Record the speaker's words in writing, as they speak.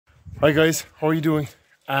Hi guys, how are you doing?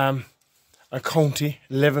 A County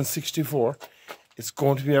 1164. It's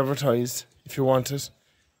going to be advertised. If you want it,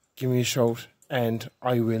 give me a shout and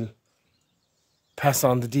I will pass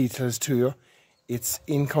on the details to you. It's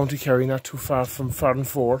in County Kerry, not too far from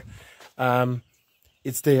Fordson.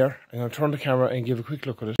 It's there. I'm going to turn the camera and give a quick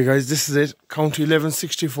look at it. Hey guys, this is it. County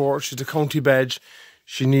 1164. She's a county badge.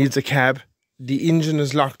 She needs a cab. The engine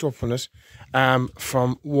is locked up on it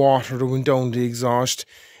from water that went down the exhaust.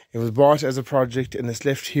 It was bought as a project and it's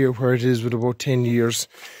left here where it is with about 10 years.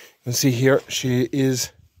 You can see here, she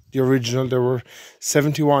is the original. There were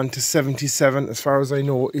 71 to 77. As far as I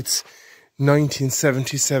know, it's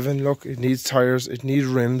 1977. Look, it needs tyres, it needs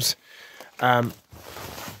rims.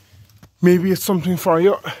 Maybe it's something for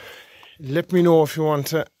you. Let me know if you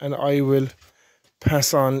want it and I will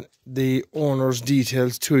pass on the owner's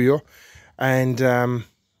details to you. And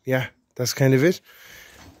yeah, that's kind of it.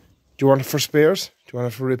 Do you want it for spares? Do you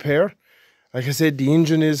want it for repair? Like I said, the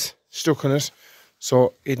engine is stuck on it,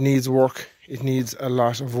 so it needs work. It needs a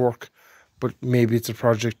lot of work, but maybe it's a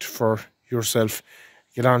project for yourself.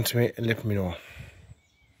 Get on to me and let me know.